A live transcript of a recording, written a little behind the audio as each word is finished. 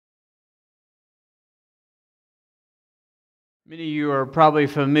Many of you are probably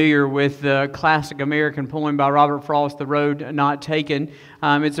familiar with the classic American poem by Robert Frost, The Road Not Taken.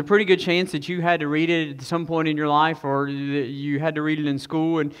 It's a pretty good chance that you had to read it at some point in your life, or that you had to read it in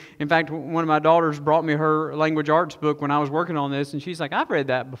school. And in fact, one of my daughters brought me her language arts book when I was working on this, and she's like, "I've read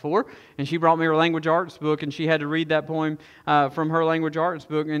that before." And she brought me her language arts book, and she had to read that poem from her language arts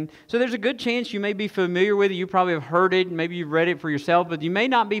book. And so there's a good chance you may be familiar with it. You probably have heard it, maybe you've read it for yourself, but you may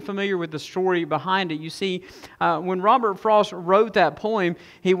not be familiar with the story behind it. You see, when Robert Frost wrote that poem,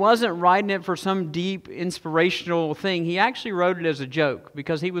 he wasn't writing it for some deep inspirational thing. He actually wrote it as a joke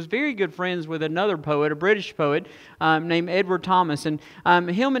because he was very good friends with another poet, a British poet named Edward Thomas. And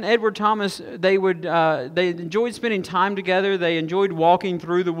him and Edward Thomas, they enjoyed spending time together. They enjoyed walking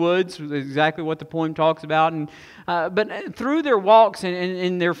through the woods, exactly what the poem talks about. And but through their walks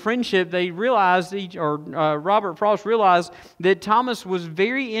and their friendship, they realized, Robert Frost realized that Thomas was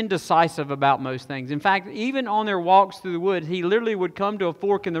very indecisive about most things. In fact, even on their walks through the woods, he literally would come to a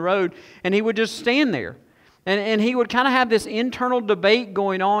fork in the road and he would just stand there. And he would kind of have this internal debate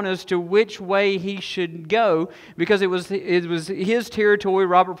going on as to which way he should go, because it was his territory.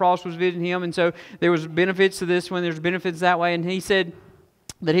 Robert Frost was visiting him, and so there was benefits to this one, there's benefits that way. And he said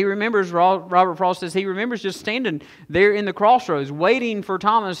that he remembers, Robert Frost says, he remembers just standing there in the crossroads, waiting for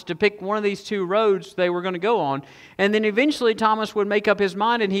Thomas to pick one of these two roads they were going to go on. And then eventually Thomas would make up his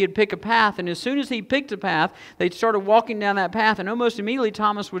mind and he'd pick a path. And as soon as he picked a path, they started walking down that path. And almost immediately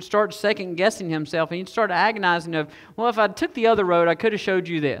Thomas would start second-guessing himself. And he'd start agonizing of, well, if I took the other road, I could have showed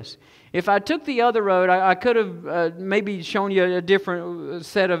you this. If I took the other road, I could have maybe shown you a different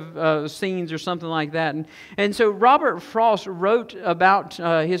set of scenes or something like that. And so Robert Frost wrote about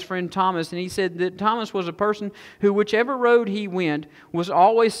his friend Thomas, and he said that Thomas was a person who, whichever road he went, was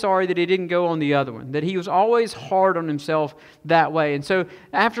always sorry that he didn't go on the other one, that he was always hard on himself that way. And so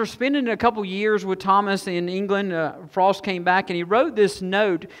after spending a couple years with Thomas in England, Frost came back and he wrote this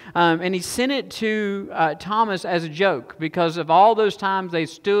note, and he sent it to Thomas as a joke, because of all those times they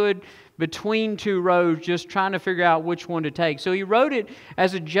stood between two roads just trying to figure out which one to take. So he wrote it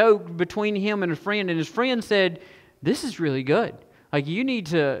as a joke between him and a friend, and his friend said, "This is really good. Like, you need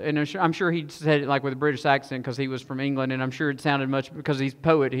to," and I'm sure he said it like with a British accent because he was from England, and I'm sure it sounded much, because he's a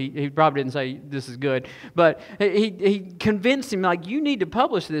poet, he probably didn't say this is good, but he convinced him, like, you need to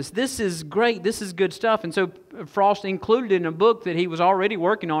publish this. This is great. This is good stuff. And so Frost included it in a book that he was already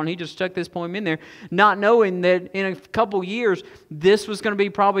working on. He just stuck this poem in there, not knowing that in a couple years, this was going to be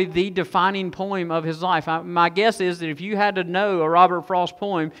probably the defining poem of his life. My guess is that if you had to know a Robert Frost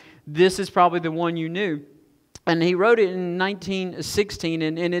poem, this is probably the one you knew. And he wrote it in 1916,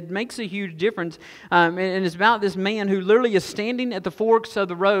 and it makes a huge difference. And it's about this man who literally is standing at the forks of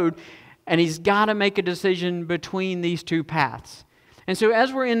the road, and he's got to make a decision between these two paths. And so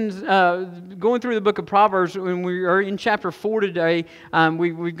as we're going through the book of Proverbs, when we are in chapter 4 today,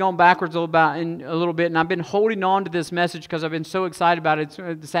 we've gone backwards a little bit, and I've been holding on to this message because I've been so excited about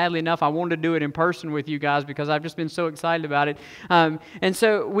it. Sadly enough, I wanted to do it in person with you guys because I've just been so excited about it. And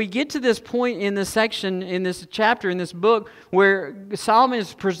so we get to this point in this section, in this chapter, in this book, where Solomon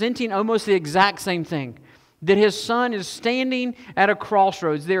is presenting almost the exact same thing. That his son is standing at a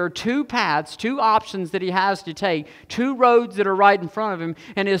crossroads. There are two paths, two options that he has to take, two roads that are right in front of him,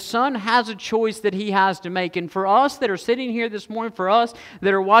 and his son has a choice that he has to make. And for us that are sitting here this morning, for us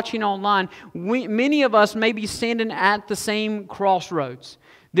that are watching online, many of us may be standing at the same crossroads.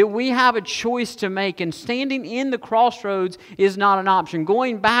 That we have a choice to make, and standing in the crossroads is not an option.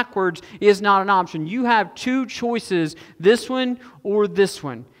 Going backwards is not an option. You have two choices, this one or this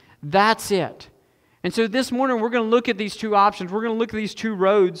one. That's it. And so this morning we're going to look at these two options. We're going to look at these two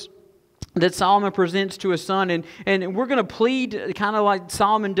roads that Solomon presents to his son. And we're going to plead, kind of like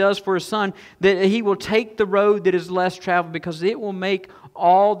Solomon does for his son, that he will take the road that is less traveled, because it will make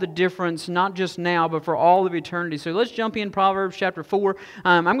all the difference, not just now, but for all of eternity. So let's jump in Proverbs chapter 4.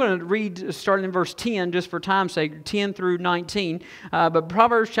 I'm going to read starting in verse 10, just for time's sake, 10 through 19. But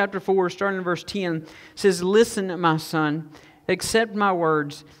Proverbs chapter 4, starting in verse 10, says, "Listen, my son, accept my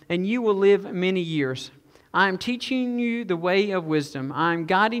words, and you will live many years. I am teaching you the way of wisdom. I am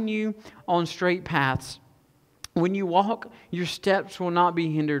guiding you on straight paths. When you walk, your steps will not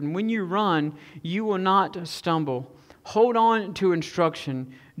be hindered. And when you run, you will not stumble. Hold on to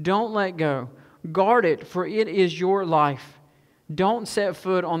instruction. Don't let go. Guard it, for it is your life. Don't set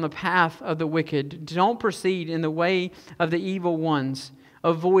foot on the path of the wicked. Don't proceed in the way of the evil ones.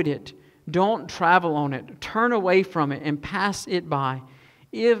 Avoid it. Don't travel on it. Turn away from it and pass it by.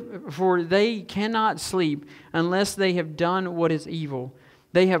 For they cannot sleep unless they have done what is evil.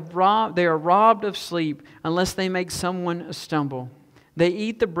 They are robbed of sleep unless they make someone stumble. They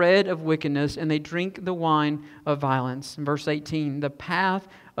eat the bread of wickedness, and they drink the wine of violence. In verse 18, the path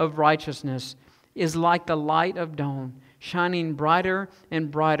of righteousness is like the light of dawn, shining brighter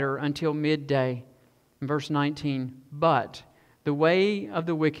and brighter until midday. In verse 19, but the way of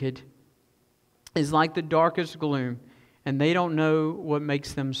the wicked is like the darkest gloom, and they don't know what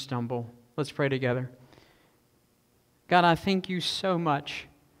makes them stumble. Let's pray together. God, I thank you so much.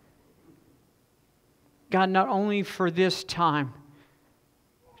 God, not only for this time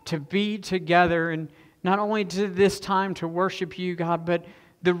to be together, and not only to this time to worship you, God, but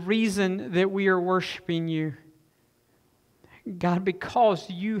the reason that we are worshiping you. God, because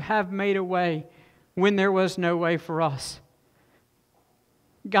you have made a way when there was no way for us.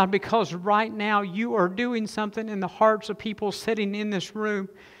 God, because right now you are doing something in the hearts of people sitting in this room,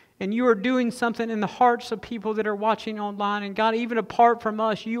 and you are doing something in the hearts of people that are watching online. And God, even apart from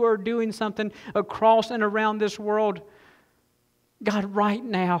us, you are doing something across and around this world. God, right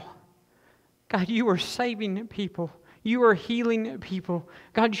now, God, you are saving people. You are healing people.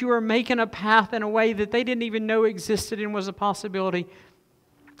 God, you are making a path in a way that they didn't even know existed and was a possibility.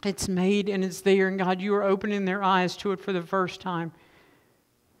 It's made and it's there. And God, you are opening their eyes to it for the first time.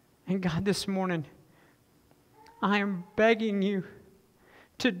 And God, this morning, I am begging you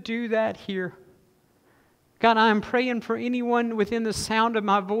to do that here. God, I am praying for anyone within the sound of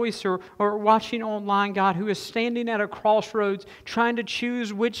my voice or watching online, God, who is standing at a crossroads trying to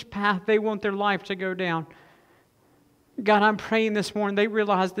choose which path they want their life to go down. God, I'm praying this morning they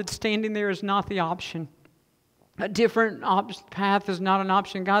realize that standing there is not the option. A different path is not an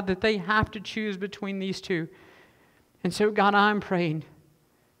option. God, that they have to choose between these two. And so, God, I'm praying,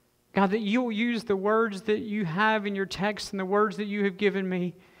 God, that you'll use the words that you have in your text and the words that you have given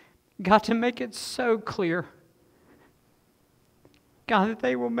me, God, to make it so clear. God, that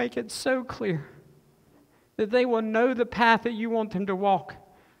they will make it so clear. That they will know the path that you want them to walk.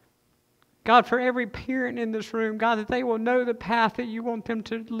 God, for every parent in this room, God, that they will know the path that you want them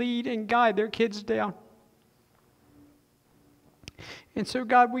to lead and guide their kids down. And so,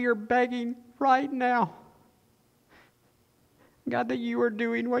 God, we are begging right now, God, that you are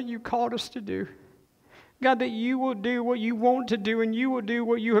doing what you called us to do. God, that you will do what you want to do and you will do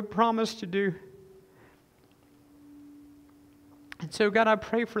what you have promised to do. And so, God, I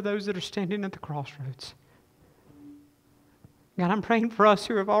pray for those that are standing at the crossroads. God, I'm praying for us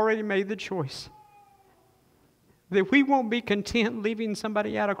who have already made the choice that we won't be content leaving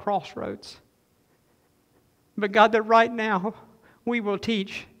somebody at a crossroads. But God, that right now we will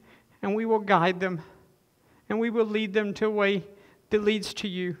teach and we will guide them and we will lead them to a way that leads to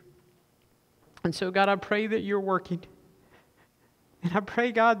you. And so, God, I pray that you're working. And I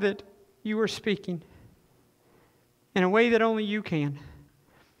pray, God, that you are speaking in a way that only you can.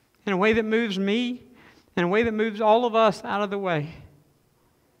 In a way that moves me, in a way that moves all of us out of the way.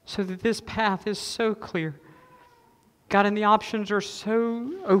 So that this path is so clear. God, and the options are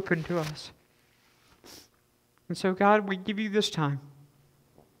so open to us. And so, God, we give you this time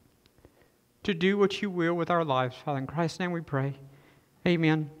to do what you will with our lives. Father, in Christ's name we pray.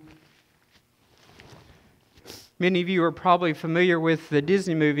 Amen. Many of you are probably familiar with the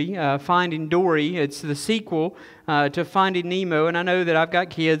Disney movie, Finding Dory. It's the sequel to Finding Nemo, and I know that I've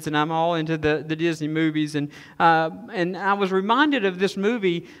got kids, and I'm all into the Disney movies, and I was reminded of this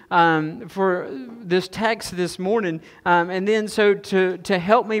movie for this text this morning, and then so to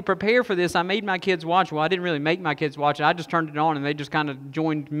help me prepare for this, I made my kids watch. Well, I didn't really make my kids watch it. I just turned it on, and they just kind of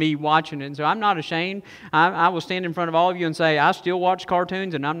joined me watching it, and so I'm not ashamed. I will stand in front of all of you and say, I still watch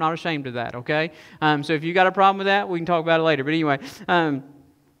cartoons, and I'm not ashamed of that, okay? So if you got a problem with that, we can talk about it later. But anyway,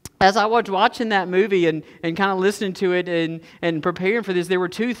 as I was watching that movie and kind of listening to it and preparing for this, there were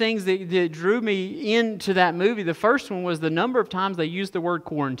two things that drew me into that movie. The first one was the number of times they used the word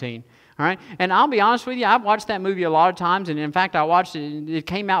quarantine. All right, and I'll be honest with you, I've watched that movie a lot of times, and in fact, I watched it. It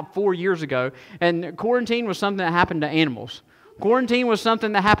came out 4 years ago, and quarantine was something that happened to animals. Quarantine was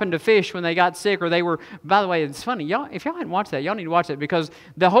something that happened to fish when they got sick or they were, by the way, it's funny, if y'all hadn't watched that, y'all need to watch that because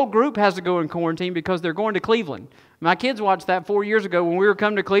the whole group has to go in quarantine because they're going to Cleveland. My kids watched that 4 years ago when we were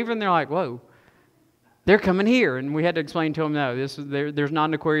coming to Cleveland. They're like, whoa, they're coming here. And we had to explain to them, no, there's not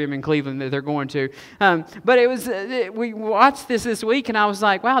an aquarium in Cleveland that they're going to. But it was, we watched this week and I was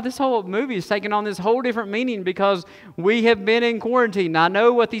like, wow, this whole movie is taking on this whole different meaning because we have been in quarantine. I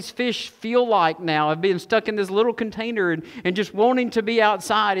know what these fish feel like now of being stuck in this little container and just wanting to be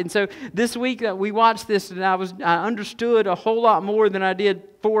outside. And so this week that we watched this and I understood a whole lot more than I did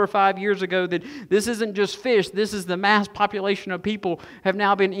 4 or 5 years ago that this isn't just fish. This is the mass population of people have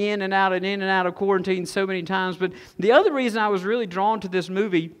now been in and out of quarantine so many times. But the other reason I was really drawn to this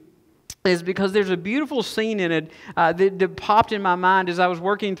movie is because there's a beautiful scene in it that popped in my mind as I was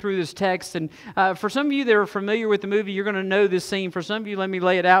working through this text. And for some of you that are familiar with the movie, you're going to know this scene. For some of you, let me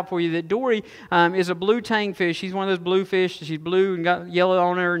lay it out for you. That Dory is a blue tangfish. She's one of those blue fish. She's blue and got yellow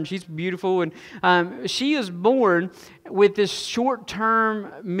on her, and she's beautiful. And she is born with this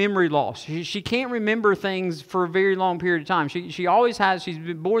short-term memory loss. She can't remember things for a very long period of time. She always has. She's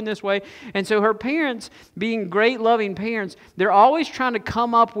been born this way. And so her parents, being great loving parents, they're always trying to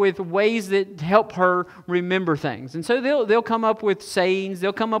come up with ways that help her remember things. And so they'll come up with sayings,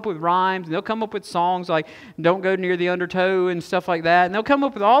 they'll come up with rhymes, they'll come up with songs like "Don't go near the undertow" and stuff like that. And they'll come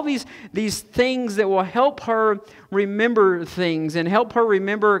up with all these things that will help her remember things and help her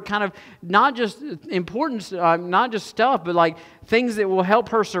remember kind of not just importance, not just stuff, but like things that will help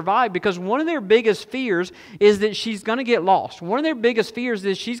her survive. Because one of their biggest fears is that she's going to get lost. One of their biggest fears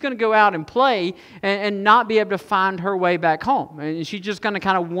is she's going to go out and play and not be able to find her way back home. And she's just going to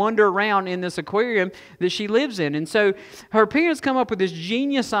kind of wander around in this aquarium that she lives in. And so her parents come up with this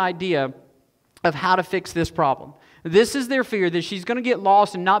genius idea of how to fix this problem. This is their fear, that she's going to get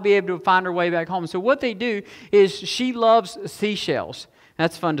lost and not be able to find her way back home. So what they do is she loves seashells.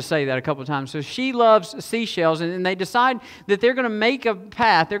 That's fun to say that a couple of times. So she loves seashells, and they decide that they're going to make a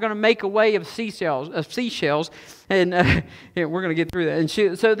path. They're going to make a way of seashells, and yeah, we're going to get through that.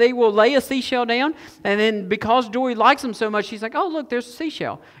 And so they will lay a seashell down, and then because Dory likes them so much, she's like, "Oh, look, there's a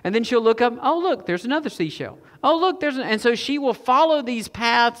seashell." And then she'll look up, "Oh, look, there's another seashell. Oh, look, and so she will follow these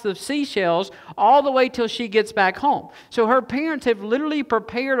paths of seashells all the way till she gets back home. So her parents have literally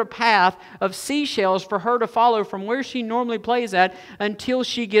prepared a path of seashells for her to follow from where she normally plays at until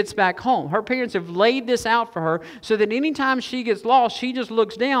she gets back home. Her parents have laid this out for her so that anytime she gets lost, she just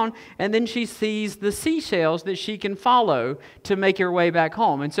looks down and then she sees the seashells that she can follow to make her way back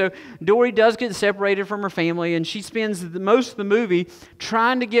home. And so Dory does get separated from her family, and she spends most of the movie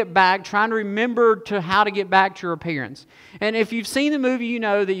trying to get back, trying to remember how to get back to her parents. And if you've seen the movie, you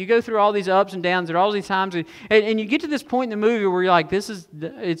know that you go through all these ups and downs, there are all these times, and you get to this point in the movie where you're like,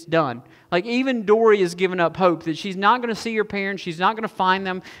 it's done. Like even Dory has given up hope that she's not going to see her parents, she's not going to find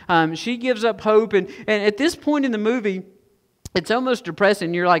them. She gives up hope, and at this point in the movie, it's almost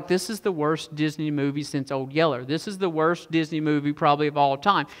depressing. You're like, this is the worst Disney movie since Old Yeller. This is the worst Disney movie probably of all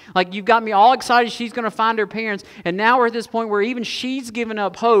time. Like, you've got me all excited she's going to find her parents, and now we're at this point where even she's given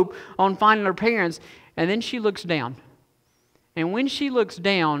up hope on finding her parents, and then she looks down. And when she looks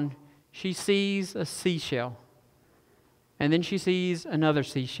down, she sees a seashell. And then she sees another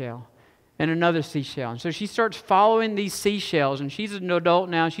seashell. And another seashell. And so she starts following these seashells, and she's an adult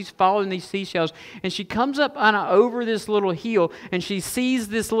now. She's following these seashells, and she comes up over this little hill, and she sees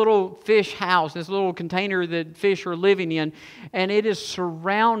this little fish house, this little container that fish are living in, and it is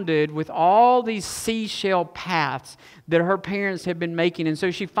surrounded with all these seashell paths that her parents have been making. And so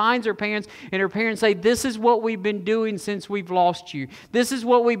she finds her parents, and her parents say, "This is what we've been doing since we've lost you. This is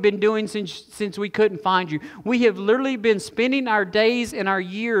what we've been doing since we couldn't find you. We have literally been spending our days and our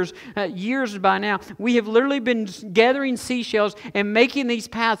years by now. We have literally been gathering seashells and making these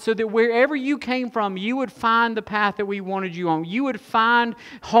paths so that wherever you came from, you would find the path that we wanted you on. You would find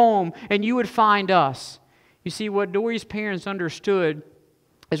home, and you would find us." You see, what Dory's parents understood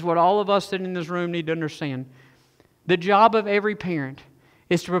is what all of us sitting in this room need to understand. The job of every parent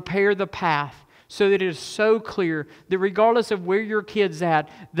is to prepare the path so that it is so clear that regardless of where your kid's at,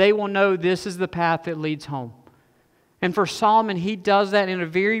 they will know this is the path that leads home. And for Solomon, he does that in a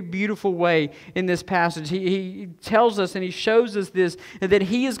very beautiful way in this passage. He tells us and he shows us this, that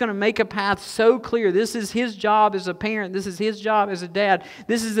he is going to make a path so clear. This is his job as a parent. This is his job as a dad.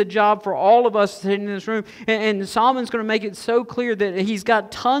 This is a job for all of us sitting in this room. And Solomon's going to make it so clear that he's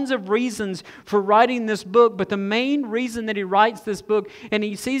got tons of reasons for writing this book. But the main reason that he writes this book, and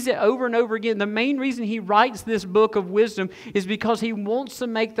he sees it over and over again, the main reason he writes this book of wisdom is because he wants to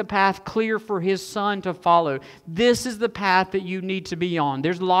make the path clear for his son to follow. This is the path that you need to be on.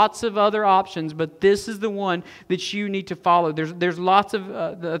 There's lots of other options, but this is the one that you need to follow. There's lots of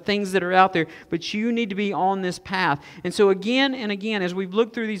the things that are out there, but you need to be on this path. And so again and again, as we've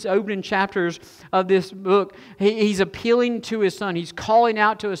looked through these opening chapters of this book, he's appealing to his son. He's calling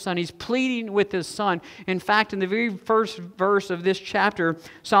out to his son. He's pleading with his son. In fact, in the very first verse of this chapter,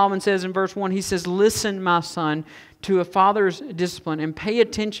 Solomon says in verse 1, he says, "Listen, my son, to a father's discipline, and pay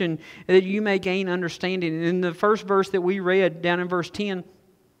attention that you may gain understanding." And in the first verse that we read, down in verse 10,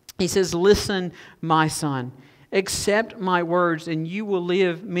 he says, "Listen, my son." Accept my words, and you will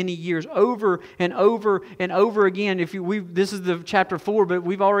live many years." Over and over and over again. This is the chapter 4, but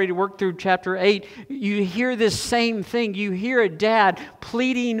we've already worked through chapter 8. You hear this same thing. You hear a dad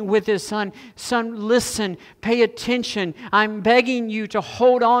pleading with his son, "Son, listen, pay attention. I'm begging you to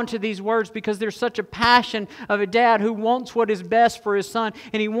hold on to these words," because there's such a passion of a dad who wants what is best for his son,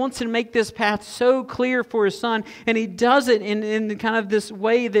 and he wants to make this path so clear for his son, and he does it in kind of this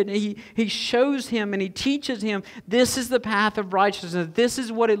way that he shows him and he teaches him, this is the path of righteousness. This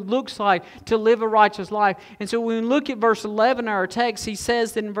is what it looks like to live a righteous life. And so when we look at verse 11 in our text, he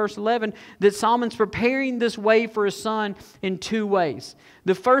says that in verse 11 that Solomon's preparing this way for his son in two ways.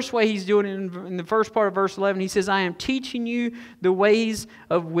 The first way he's doing it in the first part of verse 11, he says, "I am teaching you the ways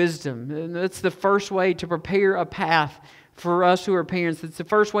of wisdom." And that's the first way to prepare a path for us who are parents. It's the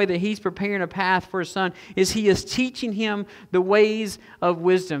first way that he's preparing a path for his son, is he is teaching him the ways of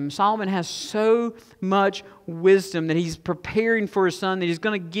wisdom. Solomon has so much wisdom that he's preparing for his son, that he's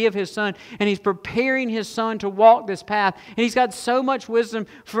going to give his son, and he's preparing his son to walk this path. And he's got so much wisdom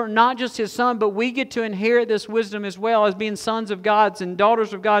for not just his son, but we get to inherit this wisdom as well as being sons of God and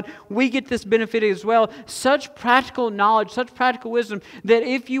daughters of God. We get this benefit as well. Such practical knowledge, such practical wisdom, that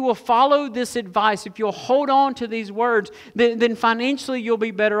if you will follow this advice, if you'll hold on to these words, then financially you'll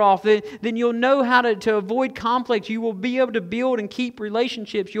be better off. Then you'll know how to avoid conflict. You will be able to build and keep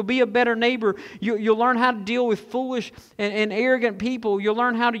relationships. You'll be a better neighbor. You'll learn how to deal with foolish and arrogant people. You'll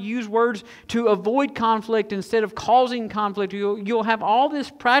learn how to use words to avoid conflict instead of causing conflict. You'll have all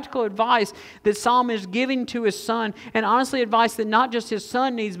this practical advice that Solomon is giving to his son, and honestly advice that not just his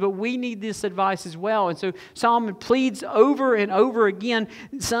son needs, but we need this advice as well. And so Solomon pleads over and over again,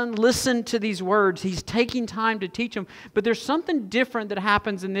 "Son, listen to these words." He's taking time to teach them. But there's something different that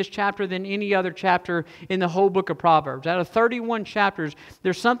happens in this chapter than any other chapter in the whole book of Proverbs. Out of 31 chapters,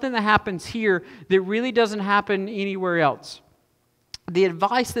 there's something that happens here that really doesn't happen anywhere else. The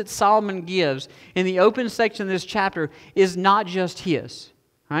advice that Solomon gives in the open section of this chapter is not just his.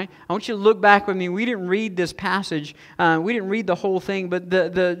 Right? I want you to look back with me. We didn't read this passage. We didn't read the whole thing, but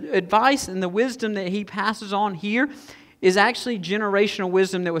the advice and the wisdom that he passes on here is actually generational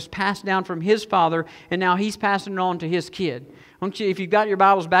wisdom that was passed down from his father, and now he's passing it on to his kid. I want you, if you've got your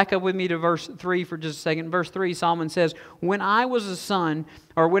Bibles, back up with me to verse 3 for just a second. Verse 3, Solomon says, when I was a son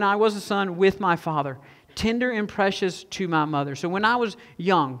with my father, tender and precious to my mother." So when I was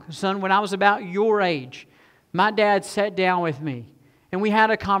young, son, when I was about your age, my dad sat down with me, and we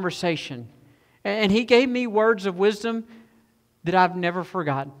had a conversation. And he gave me words of wisdom that I've never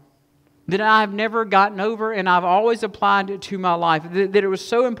forgotten, that I've never gotten over, and I've always applied it to my life, that it was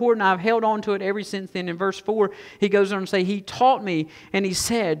so important I've held on to it ever since then. In verse 4, he goes on to say, "He taught me, and he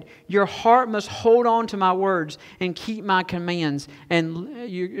said, your heart must hold on to my words and keep my commands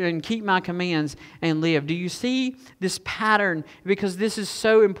and keep my commands and live." Do you see this pattern? Because this is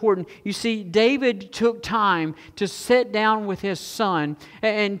so important. You see, David took time to sit down with his son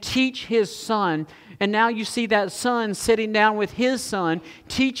and teach his son. And now you see that son sitting down with his son,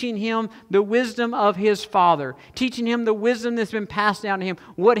 teaching him the wisdom of his father, teaching him the wisdom that's been passed down to him.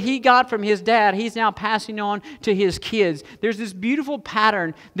 What he got from his dad, he's now passing on to his kids. There's this beautiful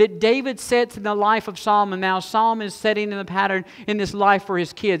pattern that David sets in the life of Solomon. Now Solomon is setting in the pattern in this life for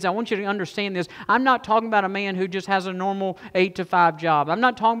his kids. I want you to understand this. I'm not talking about a man who just has a normal 8 to 5 job. I'm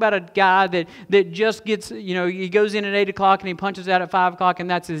not talking about a guy that just gets, he goes in at 8 o'clock and he punches out at 5 o'clock and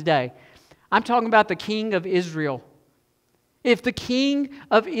that's his day. I'm talking about the king of Israel. If the king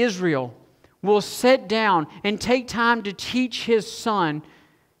of Israel will sit down and take time to teach his son,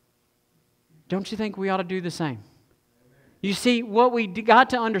 don't you think we ought to do the same? You see, what we got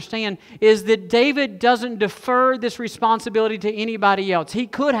to understand is that David doesn't defer this responsibility to anybody else. He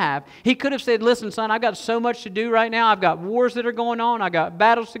could have. He could have said, "Listen, son, I've got so much to do right now. I've got wars that are going on. I've got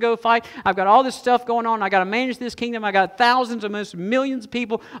battles to go fight. I've got all this stuff going on. I've got to manage this kingdom. I've got thousands, almost millions of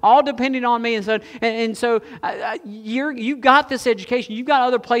people all depending on me." And so you've got this education. You've got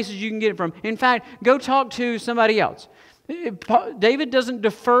other places you can get it from. In fact, go talk to somebody else. David doesn't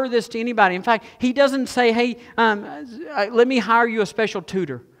defer this to anybody. In fact, he doesn't say, "Hey, let me hire you a special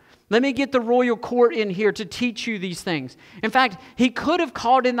tutor. Let me get the royal court in here to teach you these things." In fact, he could have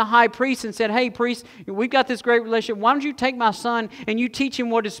called in the high priest and said, "Hey, priest, we've got this great relationship. Why don't you take my son and you teach him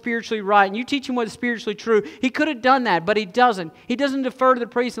what is spiritually right and you teach him what is spiritually true?" He could have done that, but he doesn't. He doesn't defer to the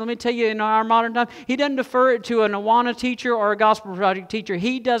priest. And let me tell you, in our modern time, he doesn't defer it to an Awana teacher or a gospel project teacher.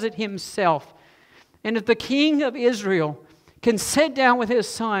 He does it himself. And if the king of Israel can sit down with his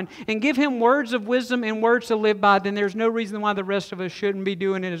son and give him words of wisdom and words to live by, then there's no reason why the rest of us shouldn't be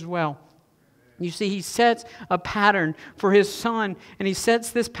doing it as well. You see, he sets a pattern for his son, and he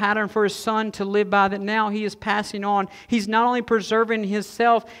sets this pattern for his son to live by that now he is passing on. He's not only preserving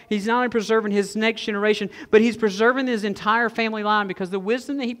himself, he's not only preserving his next generation, but he's preserving his entire family line, because the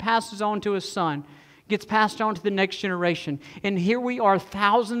wisdom that he passes on to his son gets passed on to the next generation. And here we are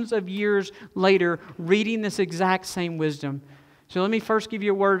thousands of years later reading this exact same wisdom. So let me first give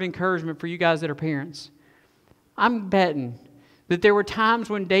you a word of encouragement for you guys that are parents. I'm betting that there were times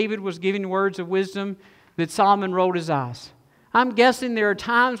when David was giving words of wisdom that Solomon rolled his eyes. I'm guessing there are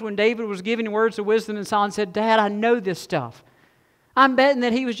times when David was giving words of wisdom and Solomon said, Dad, I know this stuff. I'm betting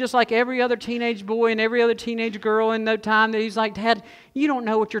that he was just like every other teenage boy and every other teenage girl in that time, that he's like, Dad, you don't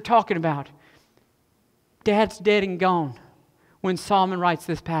know what you're talking about. Dad's dead and gone when Solomon writes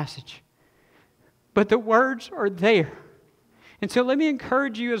this passage. But the words are there. And so let me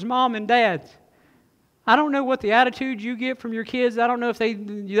encourage you as mom and dad. I don't know what the attitude you get from your kids. I don't know if they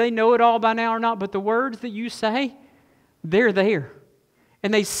know it all by now or not, but the words that you say, they're there.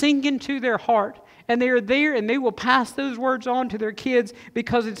 And they sink into their heart. And they are there, and they will pass those words on to their kids,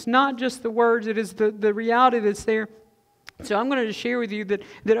 because it's not just the words, it is the reality that's there. So I'm going to share with you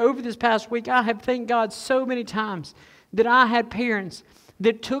that over this past week, I have thanked God so many times that I had parents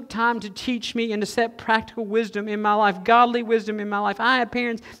that took time to teach me and to set practical wisdom in my life, godly wisdom in my life. I had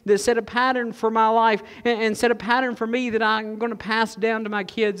parents that set a pattern for my life and set a pattern for me that I'm going to pass down to my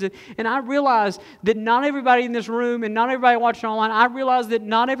kids. And I realized that not everybody in this room and not everybody watching online, I realized that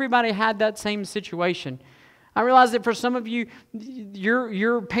not everybody had that same situation. I realize that for some of you,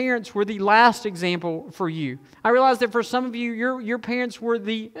 your parents were the last example for you. I realize that for some of you, your parents were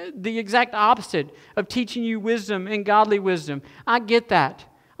the exact opposite of teaching you wisdom and godly wisdom. I get that.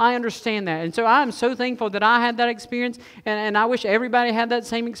 I understand that. And so I'm so thankful that I had that experience, and I wish everybody had that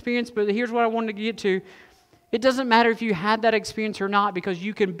same experience, but here's what I wanted to get to. It doesn't matter if you had that experience or not, because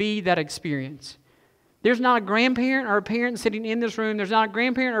you can be that experience. There's not a grandparent or a parent sitting in this room. There's not a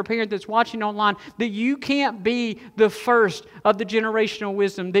grandparent or a parent that's watching online that you can't be the first of the generational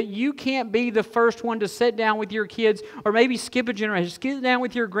wisdom, that you can't be the first one to sit down with your kids, or maybe skip a generation, sit down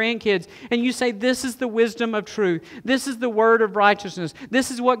with your grandkids, and you say, this is the wisdom of truth. This is the word of righteousness.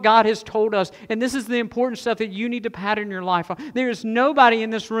 This is what God has told us, and this is the important stuff that you need to pattern your life on. There is nobody in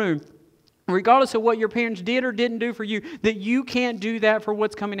this room, regardless of what your parents did or didn't do for you, that you can't do that for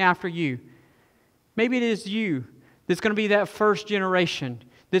what's coming after you. Maybe it is you that's going to be that first generation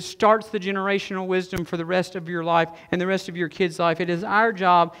that starts the generational wisdom for the rest of your life and the rest of your kids' life. It is our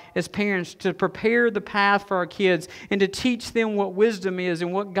job as parents to prepare the path for our kids and to teach them what wisdom is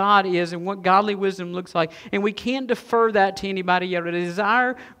and what God is and what godly wisdom looks like. And we can't defer that to anybody else. It is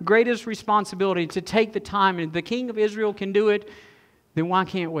our greatest responsibility to take the time. And if the King of Israel can do it, then why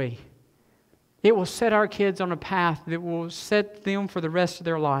can't we? It will set our kids on a path that will set them for the rest of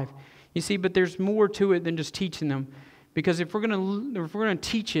their life. You see, but there's more to it than just teaching them. Because if we're going to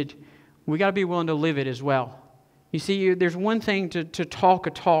teach it, we got to be willing to live it as well. You see, there's one thing to talk a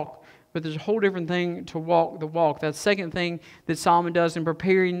talk, but there's a whole different thing to walk the walk. That second thing that Solomon does in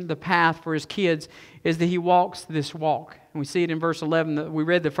preparing the path for his kids is that he walks this walk. And we see it in verse 11. That we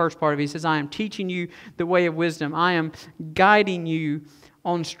read the first part of it. He says, I am teaching you the way of wisdom. I am guiding you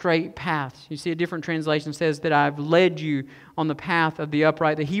on straight paths. You see, a different translation says that I've led you on the path of the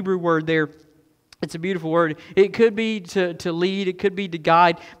upright. The Hebrew word there, it's a beautiful word. It could be to lead, it could be to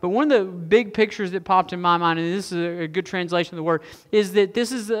guide. But one of the big pictures that popped in my mind, and this is a good translation of the word, is that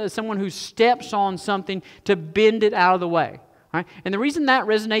this is someone who steps on something to bend it out of the way. Right? And the reason that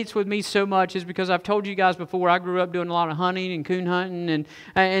resonates with me so much is because I've told you guys before, I grew up doing a lot of hunting and coon hunting.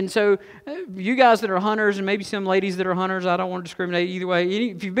 And so you guys that are hunters, and maybe some ladies that are hunters, I don't want to discriminate either way.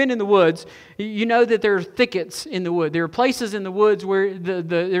 If you've been in the woods, you know that there are thickets in the wood. There are places in the woods where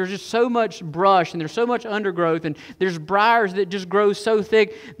there's just so much brush and there's so much undergrowth and there's briars that just grow so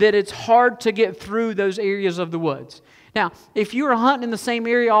thick that it's hard to get through those areas of the woods. Now, if you're hunting in the same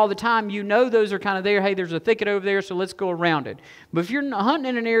area all the time, you know those are kind of there. Hey, there's a thicket over there, so let's go around it. But if you're hunting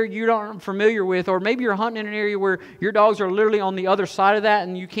in an area you aren't familiar with, or maybe you're hunting in an area where your dogs are literally on the other side of that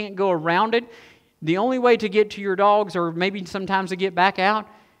and you can't go around it, the only way to get to your dogs, or maybe sometimes to get back out,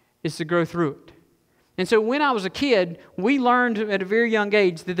 is to go through it. And so when I was a kid, we learned at a very young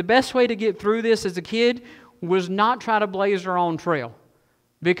age that the best way to get through this as a kid was not try to blaze our own trail,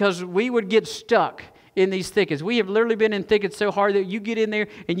 because we would get stuck in these thickets. We have literally been in thickets so hard that you get in there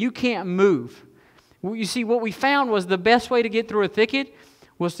and you can't move. You see, what we found was the best way to get through a thicket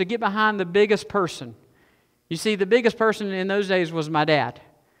was to get behind the biggest person. You see, the biggest person in those days was my dad.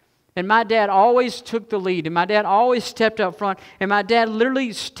 And my dad always took the lead, and my dad always stepped up front, and my dad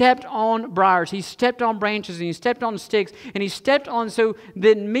literally stepped on briars. He stepped on branches, and he stepped on sticks, and he stepped on, so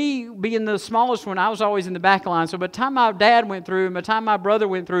that me being the smallest one, I was always in the back line. So by the time my dad went through, and by the time my brother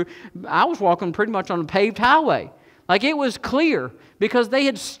went through, I was walking pretty much on a paved highway. Like it was clear, because they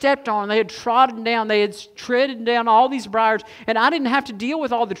had stepped on, they had trodden down, they had treaded down all these briars, and I didn't have to deal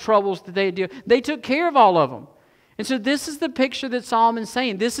with all the troubles that they had dealt. They took care of all of them. And so this is the picture that Solomon's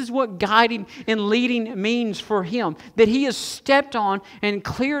saying. This is what guiding and leading means for him. That he has stepped on and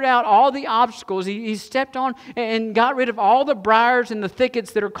cleared out all the obstacles. He stepped on and got rid of all the briars and the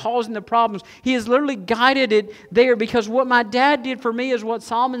thickets that are causing the problems. He has literally guided it there, because what my dad did for me is what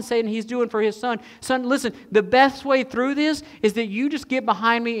Solomon's saying he's doing for his son. Son, listen, the best way through this is that you just get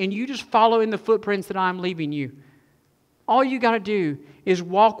behind me and you just follow in the footprints that I'm leaving you. All you got to do is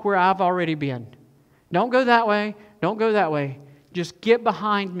walk where I've already been. Don't go that way. Don't go that way. Just get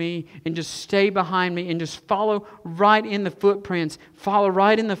behind me and just stay behind me and just follow right in the footprints. Follow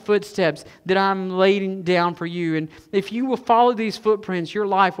right in the footsteps that I'm laying down for you. And if you will follow these footprints, your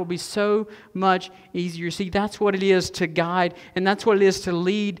life will be so much easier. See, that's what it is to guide, and that's what it is to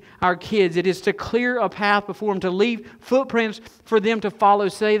lead our kids. It is to clear a path before them, to leave footprints for them to follow,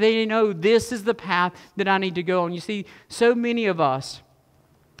 so they know this is the path that I need to go on. You see, so many of us,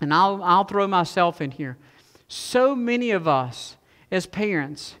 and I'll throw myself in here, so many of us as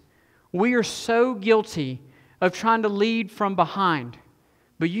parents, we are so guilty of trying to lead from behind.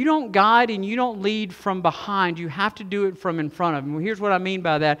 But you don't guide and you don't lead from behind. You have to do it from in front of them. Well, here's what I mean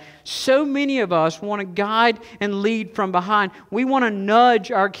by that. So many of us want to guide and lead from behind. We want to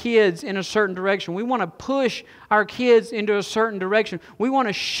nudge our kids in a certain direction. We want to push our kids into a certain direction. We want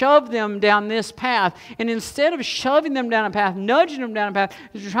to shove them down this path. And instead of shoving them down a path, nudging them down a path,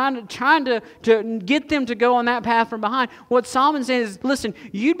 trying to get them to go on that path from behind, what Solomon says is, listen,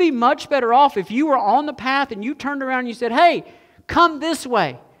 you'd be much better off if you were on the path and you turned around and you said, hey, come this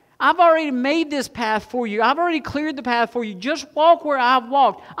way. I've already made this path for you. I've already cleared the path for you. Just walk where I've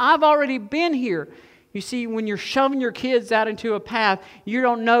walked. I've already been here. You see, when you're shoving your kids out into a path, you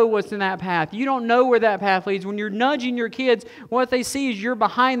don't know what's in that path. You don't know where that path leads. When you're nudging your kids, what they see is you're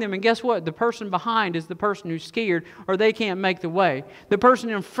behind them. And guess what? The person behind is the person who's scared, or they can't make the way. The person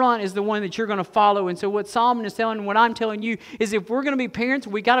in front is the one that you're going to follow. And so what Solomon is telling, and what I'm telling you, is if we're going to be parents,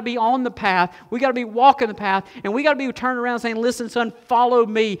 we got to be on the path. We got to be walking the path. And we got to be turning around saying, listen, son, follow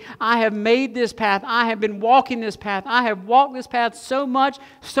me. I have made this path. I have been walking this path. I have walked this path so much,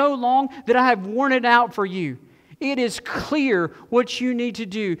 so long, that I have worn it out for you. It is clear what you need to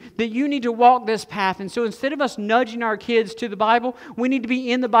do, that you need to walk this path. And so instead of us nudging our kids to the Bible, we need to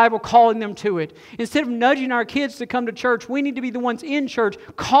be in the Bible calling them to it. Instead of nudging our kids to come to church, we need to be the ones in church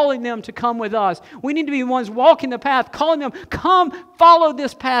calling them to come with us. We need to be the ones walking the path, calling them, come follow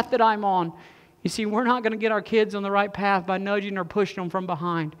this path that I'm on. You see, we're not going to get our kids on the right path by nudging or pushing them from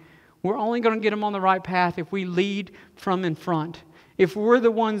behind. We're only going to get them on the right path if we lead from in front. If we're the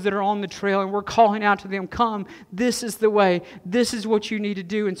ones that are on the trail and we're calling out to them, come, this is the way, this is what you need to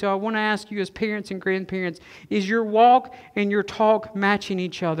do. And so I want to ask you as parents and grandparents, is your walk and your talk matching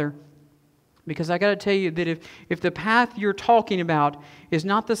each other? Because I got to tell you that if the path you're talking about is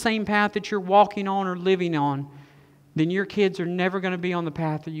not the same path that you're walking on or living on, then your kids are never going to be on the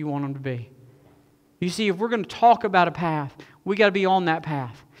path that you want them to be. You see, if we're going to talk about a path, we got to be on that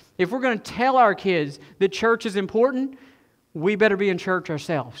path. If we're going to tell our kids that church is important, we better be in church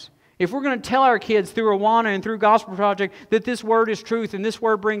ourselves. If we're going to tell our kids through Awana and through Gospel Project that this word is truth and this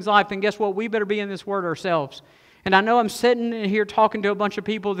word brings life, then guess what? We better be in this word ourselves. And I know I'm sitting here talking to a bunch of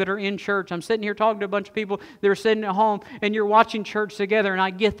people that are in church. I'm sitting here talking to a bunch of people that are sitting at home, and you're watching church together, and I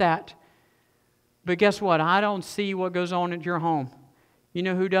get that. But guess what? I don't see what goes on at your home. You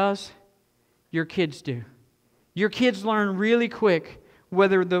know who does? Your kids do. Your kids learn really quick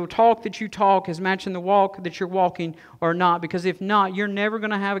whether the talk that you talk is matching the walk that you're walking or not. Because if not, you're never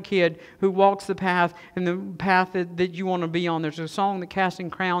going to have a kid who walks the path and the path that you want to be on. There's a song that Casting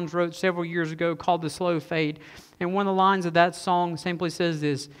Crowns wrote several years ago called The Slow Fade. And one of the lines of that song simply says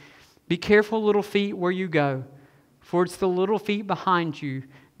this: be careful, little feet, where you go, for it's the little feet behind you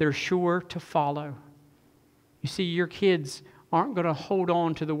that are sure to follow. You see, your kids aren't going to hold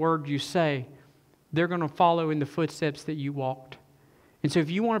on to the word you say. They're going to follow in the footsteps that you walked. And so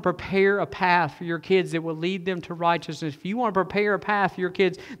if you want to prepare a path for your kids that will lead them to righteousness, if you want to prepare a path for your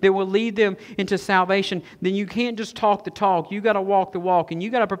kids that will lead them into salvation, then you can't just talk the talk. You got to walk the walk. And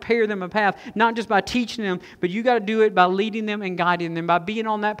you got to prepare them a path, not just by teaching them, but you got to do it by leading them and guiding them, by being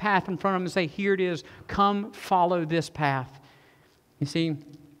on that path in front of them and say, here it is, come follow this path. You see,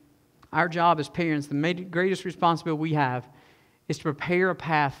 our job as parents, the greatest responsibility we have is to prepare a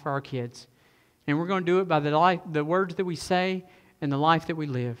path for our kids. And we're going to do it by the words that we say and the life that we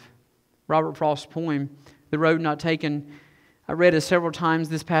live. Robert Frost's poem, The Road Not Taken, I read it several times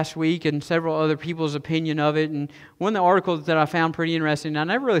this past week and several other people's opinion of it. And one of the articles that I found pretty interesting, and I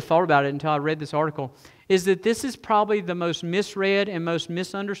never really thought about it until I read this article, is that this is probably the most misread and most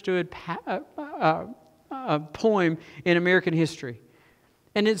misunderstood poem in American history.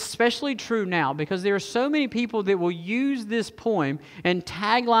 And it's especially true now because there are so many people that will use this poem and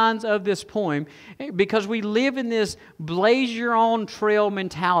taglines of this poem because we live in this blaze your own trail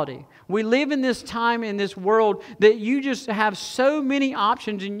mentality. We live in this time, in this world, that you just have so many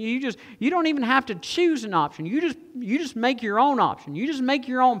options and you don't even have to choose an option. You just make your own option. You just make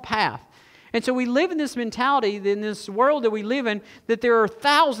your own path. And so we live in this mentality, in this world that we live in, that there are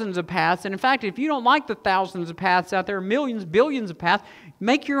thousands of paths. And in fact, if you don't like the thousands of paths out there, millions, billions of paths,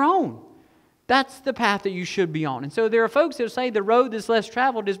 make your own. That's the path that you should be on. And so there are folks that say the road that's less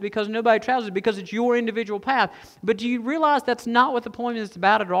traveled is because nobody travels it, because it's your individual path. But do you realize that's not what the poem is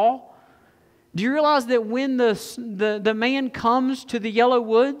about at all? Do you realize that when the man comes to the yellow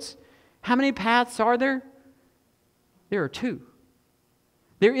woods, how many paths are there? There are two.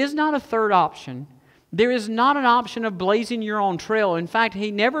 There is not a third option. There is not an option of blazing your own trail. In fact, he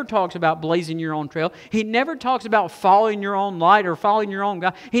never talks about blazing your own trail. He never talks about following your own light or following your own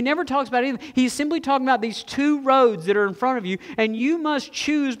God. He never talks about anything. He's simply talking about these two roads that are in front of you, and you must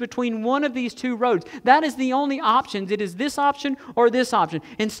choose between one of these two roads. That is the only options. It is this option or this option.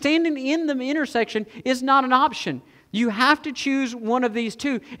 And standing in the intersection is not an option. You have to choose one of these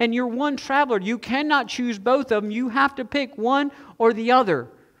two. And you're one traveler. You cannot choose both of them. You have to pick one or the other.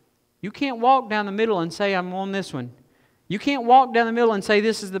 You can't walk down the middle and say, I'm on this one. You can't walk down the middle and say,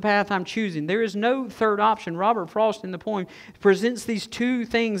 this is the path I'm choosing. There is no third option. Robert Frost in the poem presents these two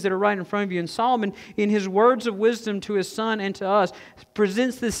things that are right in front of you. And Solomon, in his words of wisdom to his son and to us,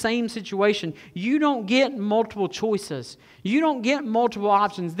 presents the same situation. You don't get multiple choices. You don't get multiple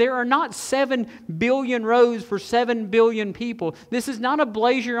options. There are not 7 billion roads for 7 billion people. This is not a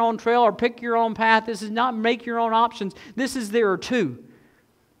blaze your own trail or pick your own path. This is not make your own options. This is there are two.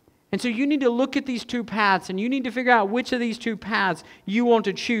 And so you need to look at these two paths and you need to figure out which of these two paths you want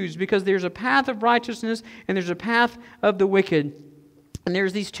to choose, because there's a path of righteousness and there's a path of the wicked. And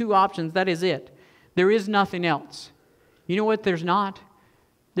there's these two options. That is it. There is nothing else. You know what there's not?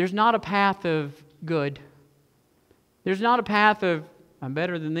 There's not a path of good. There's not a path of, I'm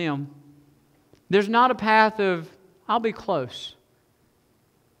better than them. There's not a path of, I'll be close.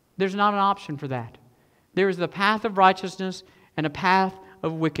 There's not an option for that. There is the path of righteousness and a path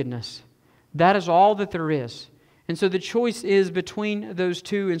of wickedness. That is all that there is. And so the choice is between those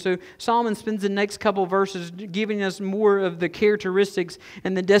two. And so Solomon spends the next couple of verses giving us more of the characteristics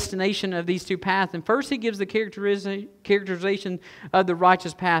and the destination of these two paths. And first he gives the characterization of the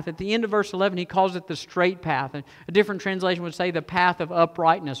righteous path. At the end of verse 11 he calls it the straight path. And a different translation would say the path of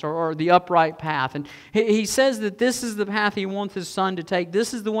uprightness or the upright path. And he says that this is the path he wants his son to take.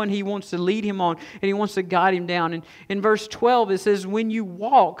 This is the one he wants to lead him on and he wants to guide him down. And in verse 12 it says, when you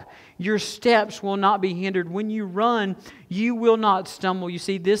walk, your steps will not be hindered. When you run, you will not stumble. You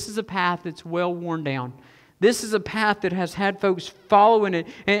see, this is a path that's well worn down. This is a path that has had folks following it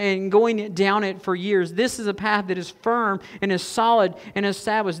and going down it for years. This is a path that is firm and is solid and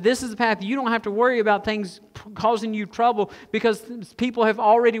established. This is a path you don't have to worry about things causing you trouble, because people have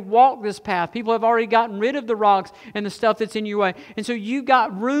already walked this path. People have already gotten rid of the rocks and the stuff that's in your way. And so you've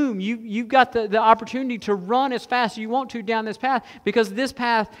got room. You've got the opportunity to run as fast as you want to down this path, because this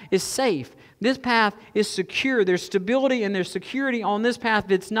path is safe. This path is secure. There's stability and there's security on this path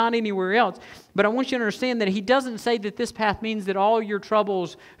that's not anywhere else. But I want you to understand that he doesn't say that this path means that all your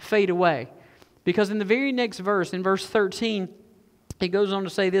troubles fade away. Because in the very next verse, in verse 13, he goes on to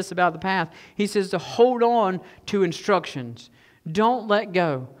say this about the path. He says to hold on to instructions. Don't let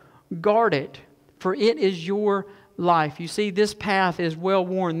go. Guard it, for it is your life. You see, this path is well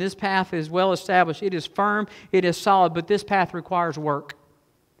worn. This path is well established. It is firm. It is solid. But this path requires work.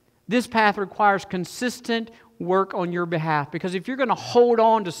 This path requires consistent work on your behalf. Because if you're going to hold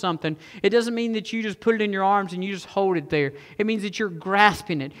on to something, it doesn't mean that you just put it in your arms and you just hold it there. It means that you're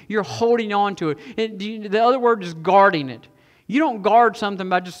grasping it. You're holding on to it. The other word is guarding it. You don't guard something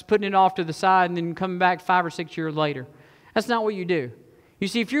by just putting it off to the side and then coming back 5 or 6 years later. That's not what you do. You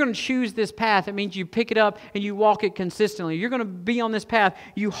see, if you're going to choose this path, it means you pick it up and you walk it consistently. You're going to be on this path.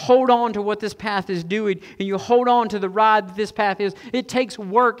 You hold on to what this path is doing, and you hold on to the ride that this path is. It takes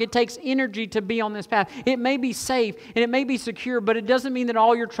work. It takes energy to be on this path. It may be safe and it may be secure, but it doesn't mean that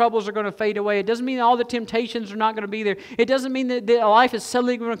all your troubles are going to fade away. It doesn't mean that all the temptations are not going to be there. It doesn't mean that life is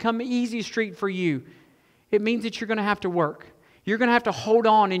suddenly going to come easy street for you. It means that you're going to have to work. You're going to have to hold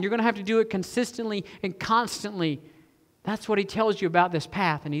on, and you're going to have to do it consistently and constantly. That's what he tells you about this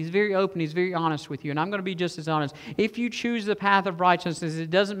path, and he's very open, he's very honest with you, and I'm going to be just as honest. If you choose the path of righteousness, it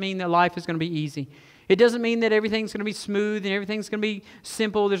doesn't mean that life is going to be easy. It doesn't mean that everything's going to be smooth and everything's going to be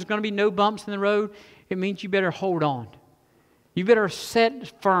simple. There's going to be no bumps in the road. It means you better hold on. You better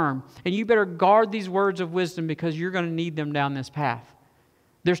set firm, and you better guard these words of wisdom because you're going to need them down this path.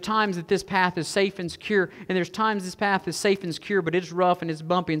 There's times that this path is safe and secure, and there's times this path is safe and secure, but it's rough and it's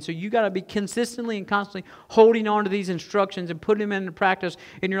bumpy. And so you got to be consistently and constantly holding on to these instructions and putting them into practice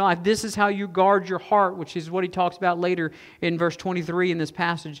in your life. This is how you guard your heart, which is what he talks about later in verse 23 in this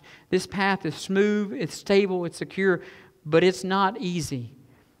passage. This path is smooth, it's stable, it's secure, but it's not easy.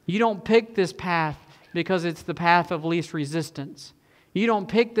 You don't pick this path because it's the path of least resistance. You don't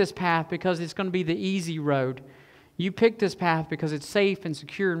pick this path because it's going to be the easy road. You pick this path because it's safe and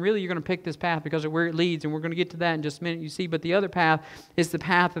secure, and really you're going to pick this path because of where it leads, and we're going to get to that in just a minute, you see. But the other path is the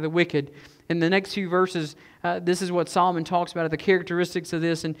path of the wicked. In the next few verses, this is what Solomon talks about, the characteristics of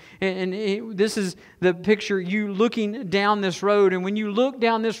this, and this is the picture, you looking down this road, and when you look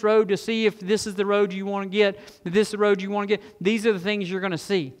down this road to see if this is the road you want to get, if this is the road you want to get, these are the things you're going to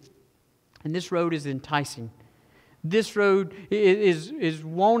see. And this road is enticing. This road is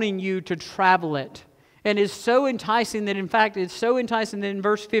wanting you to travel it. And it's so enticing that, in fact, it's so enticing that in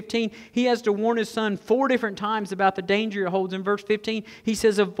verse 15, he has to warn his son 4 different times about the danger it holds. In verse 15, he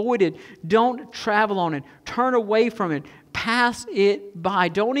says, avoid it. Don't travel on it. Turn away from it. Pass it by.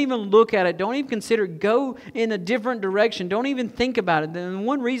 Don't even look at it. Don't even consider it. Go in a different direction. Don't even think about it. And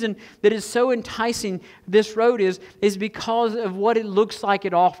one reason that is so enticing, this road is because of what it looks like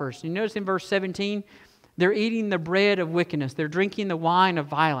it offers. You notice in verse 17, they're eating the bread of wickedness. They're drinking the wine of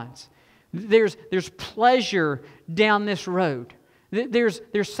violence. There's pleasure down this road. There's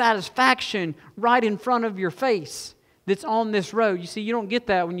satisfaction right in front of your face that's on this road. You see, you don't get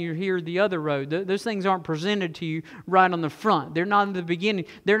that when you hear the other road. Those things aren't presented to you right on the front. They're not in the beginning.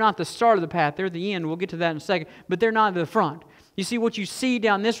 They're not the start of the path. They're the end. We'll get to that in a second. But they're not at the front. You see, what you see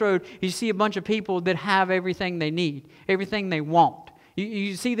down this road, you see a bunch of people that have everything they need, everything they want.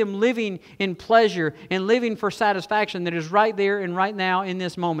 You see them living in pleasure and living for satisfaction that is right there and right now in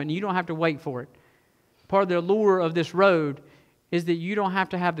this moment. You don't have to wait for it. Part of the allure of this road is that you don't have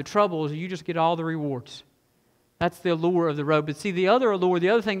to have the troubles. You just get all the rewards. That's the allure of the road. But see, the other allure, the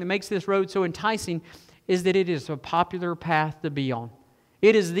other thing that makes this road so enticing is that it is a popular path to be on.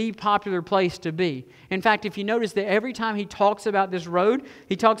 It is the popular place to be. In fact, if you notice that every time he talks about this road,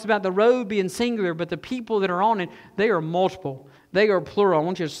 he talks about the road being singular, but the people that are on it, they are multiple. They are plural. I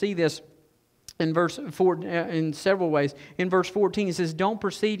want you to see this in verse 4 in several ways. In verse 14, it says, don't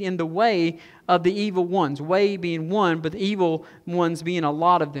proceed in the way of the evil ones. Way being one, but the evil ones being a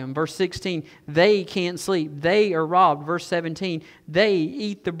lot of them. Verse 16, they can't sleep. They are robbed. Verse 17, they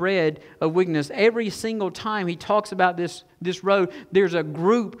eat the bread of wickedness. Every single time he talks about this road, there's a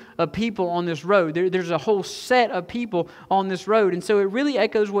group of people on this road. There's a whole set of people on this road. And so it really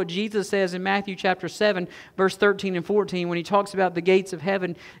echoes what Jesus says in Matthew chapter 7, verse 13 and 14, when he talks about the gates of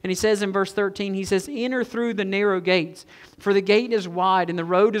heaven. And he says in verse 13, he says, enter through the narrow gates, for the gate is wide and the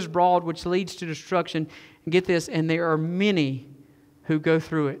road is broad, which leads to destruction. And get this, and there are many who go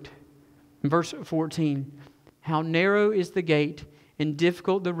through it. In verse 14, how narrow is the gate and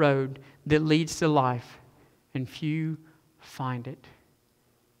difficult the road that leads to life, and few find it.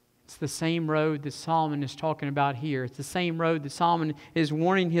 It's the same road that Solomon is talking about here. It's the same road that Solomon is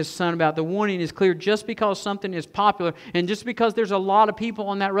warning his son about. The warning is clear. Just because something is popular and just because there's a lot of people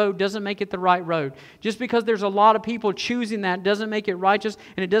on that road doesn't make it the right road. Just because there's a lot of people choosing that doesn't make it righteous,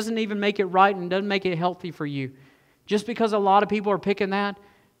 and it doesn't even make it right and doesn't make it healthy for you. Just because a lot of people are picking that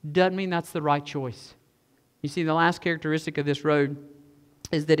doesn't mean that's the right choice. You see, the last characteristic of this road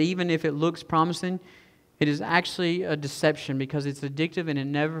is that even if it looks promising, it is actually a deception because it's addictive and it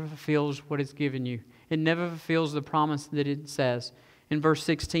never fulfills what it's given you. It never fulfills the promise that it says. In verse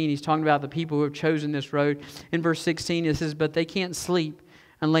 16, he's talking about the people who have chosen this road. In verse 16, it says, but they can't sleep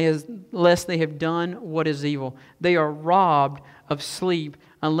unless they have done what is evil. They are robbed of sleep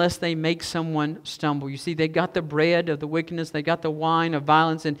unless they make someone stumble. You see, they got the bread of the wickedness, they got the wine of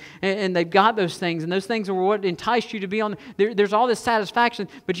violence, and they've got those things, and those things are what enticed you to be on. There's all this satisfaction,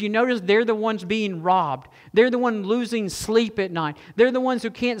 but you notice they're the ones being robbed. They're the ones losing sleep at night. They're the ones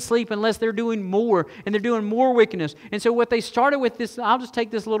who can't sleep unless they're doing more, and they're doing more wickedness. And so what they started with this, I'll just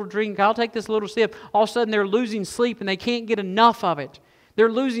take this little drink, I'll take this little sip, all of a sudden they're losing sleep, and they can't get enough of it. They're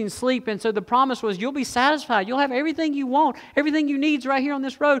losing sleep, and so the promise was you'll be satisfied. You'll have everything you want. Everything you need is right here on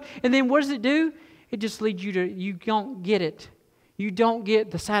this road. And then what does it do? It just leads you to, you don't get it. you don't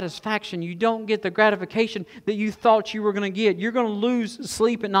get the satisfaction, you don't get the gratification that you thought you were going to get. You're going to lose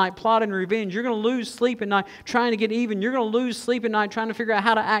sleep at night plotting revenge. You're going to lose sleep at night trying to get even. You're going to lose sleep at night trying to figure out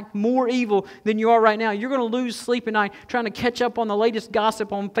how to act more evil than you are right now. You're going to lose sleep at night trying to catch up on the latest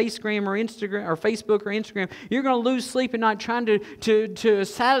gossip on Facebook or Facebook or Instagram. You're going to lose sleep at night trying to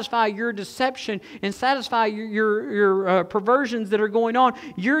satisfy your deception and satisfy your perversions that are going on.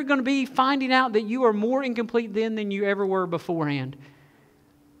 You're going to be finding out that you are more incomplete then than you ever were beforehand.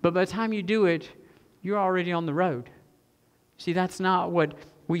 But by the time you do it, you're already on the road. See, that's not what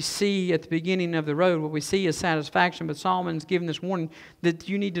we see at the beginning of the road. What we see is satisfaction, but Solomon's given this warning that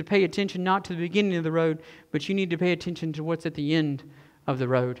you need to pay attention not to the beginning of the road, but you need to pay attention to what's at the end of the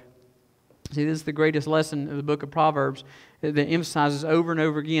road. See, this is the greatest lesson of the book of Proverbs that emphasizes over and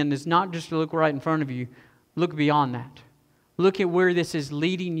over again. It's not just to look right in front of you. Look beyond that. Look at where this is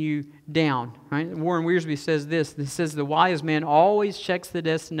leading you down. Right? Warren Wiersbe says this. This says, the wise man always checks the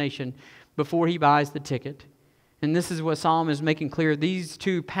destination before he buys the ticket. And this is what Solomon is making clear. These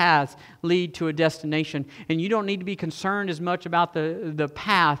two paths lead to a destination. And you don't need to be concerned as much about the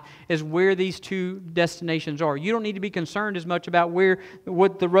path as where these two destinations are. You don't need to be concerned as much about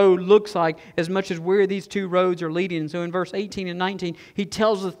what the road looks like as much as where these two roads are leading. And so in verse 18 and 19, he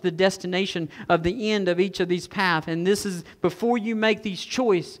tells us the destination of the end of each of these paths. And this is, before you make these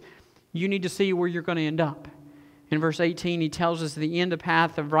choices, you need to see where you're going to end up. In verse 18, he tells us the end of the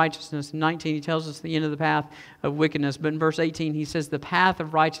path of righteousness. In 19, he tells us the end of the path of wickedness. But in verse 18, he says the path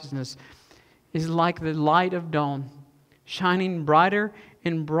of righteousness is like the light of dawn, shining brighter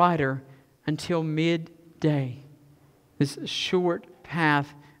and brighter until midday. This short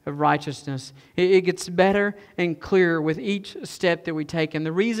path of righteousness. It gets better and clearer with each step that we take. And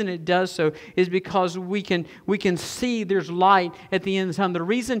the reason it does so is because we can see there's light at the end of the tunnel. The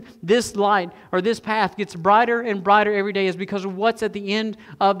reason this light or this path gets brighter and brighter every day is because of what's at the end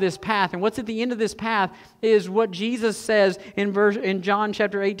of this path. And what's at the end of this path is what Jesus says in John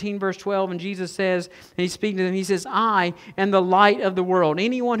chapter 18, verse 12. And Jesus says, and he's speaking to them, he says, I am the light of the world.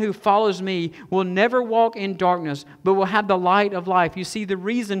 Anyone who follows me will never walk in darkness, but will have the light of life. You see, the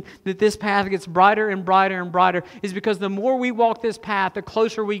reason that this path gets brighter and brighter and brighter is because the more we walk this path, the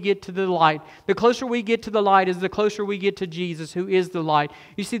closer we get to the light. The closer we get to the light is the closer we get to Jesus, who is the light.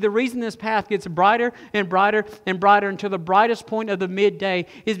 You see, the reason this path gets brighter and brighter and brighter until the brightest point of the midday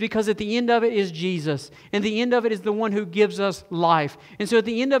is because at the end of it is Jesus. And the end of it is the one who gives us life. And so at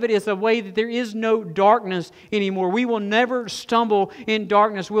the end of it is a way that there is no darkness anymore. We will never stumble in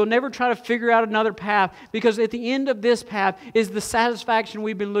darkness. We'll never try to figure out another path, because at the end of this path is the satisfaction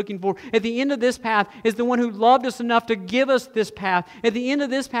we've been looking for. At the end of this path is the one who loved us enough to give us this path. At the end of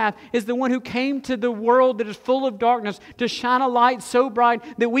this path is the one who came to the world that is full of darkness to shine a light so bright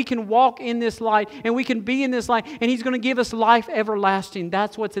that we can walk in this light and we can be in this light, and He's going to give us life everlasting.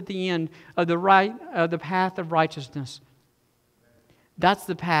 That's what's at the end of the path of righteousness. That's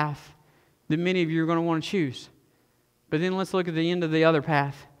the path that many of you are going to want to choose. But then let's look at the end of the other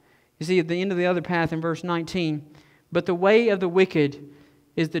path. You see, at the end of the other path in verse 19, but the way of the wicked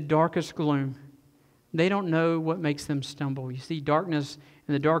is the darkest gloom. They don't know what makes them stumble. You see, darkness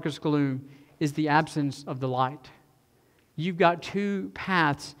and the darkest gloom is the absence of the light. You've got two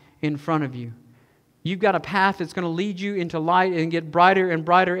paths in front of you. You've got a path that's going to lead you into light and get brighter and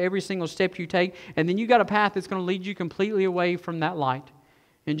brighter every single step you take. And then you've got a path that's going to lead you completely away from that light.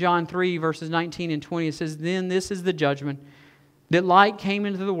 In John 3, verses 19 and 20, it says, then this is the judgment, that light came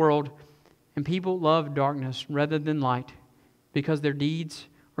into the world, and people loved darkness rather than light, because their deeds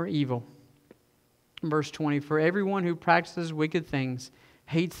are evil. Verse 20, for everyone who practices wicked things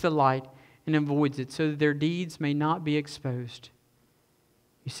hates the light and avoids it, so that their deeds may not be exposed.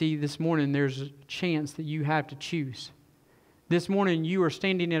 You see, this morning there's a chance that you have to choose. This morning you are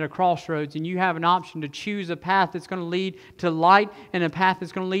standing at a crossroads, and you have an option to choose a path that's going to lead to light and a path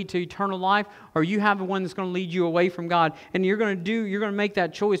that's going to lead to eternal life, or you have one that's going to lead you away from God. And you're going to make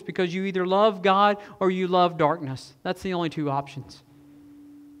that choice because you either love God or you love darkness. That's the only two options.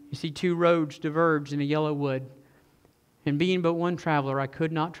 You see, two roads diverged in a yellow wood, and being but one traveler, I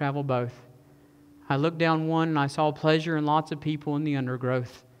could not travel both. I looked down one, and I saw pleasure and lots of people in the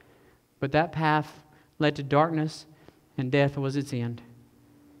undergrowth. But that path led to darkness, and death was its end.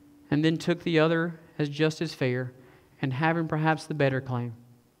 And then took the other as just as fair, and having perhaps the better claim.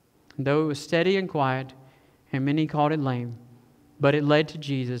 And though it was steady and quiet, and many called it lame, but it led to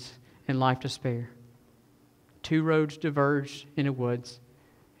Jesus and life to spare. Two roads diverged in the woods,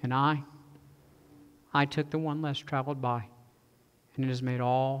 and I took the one less traveled by, and it has made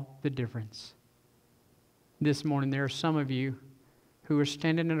all the difference. This morning there are some of you who are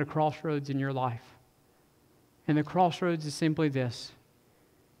standing at a crossroads in your life. And the crossroads is simply this.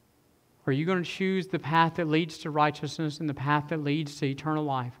 Are you going to choose the path that leads to righteousness and the path that leads to eternal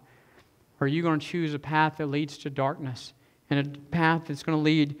life? Or are you going to choose a path that leads to darkness and a path that's going to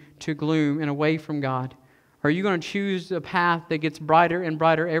lead to gloom and away from God? Or are you going to choose a path that gets brighter and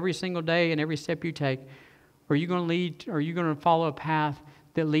brighter every single day and every step you take? Or are you going to follow a path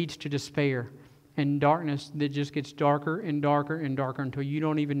that leads to despair and darkness that just gets darker and darker and darker until you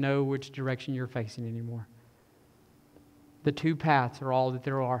don't even know which direction you're facing anymore? The two paths are all that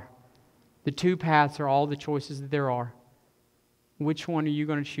there are. The two paths are all the choices that there are. Which one are you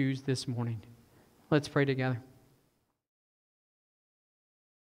going to choose this morning? Let's pray together.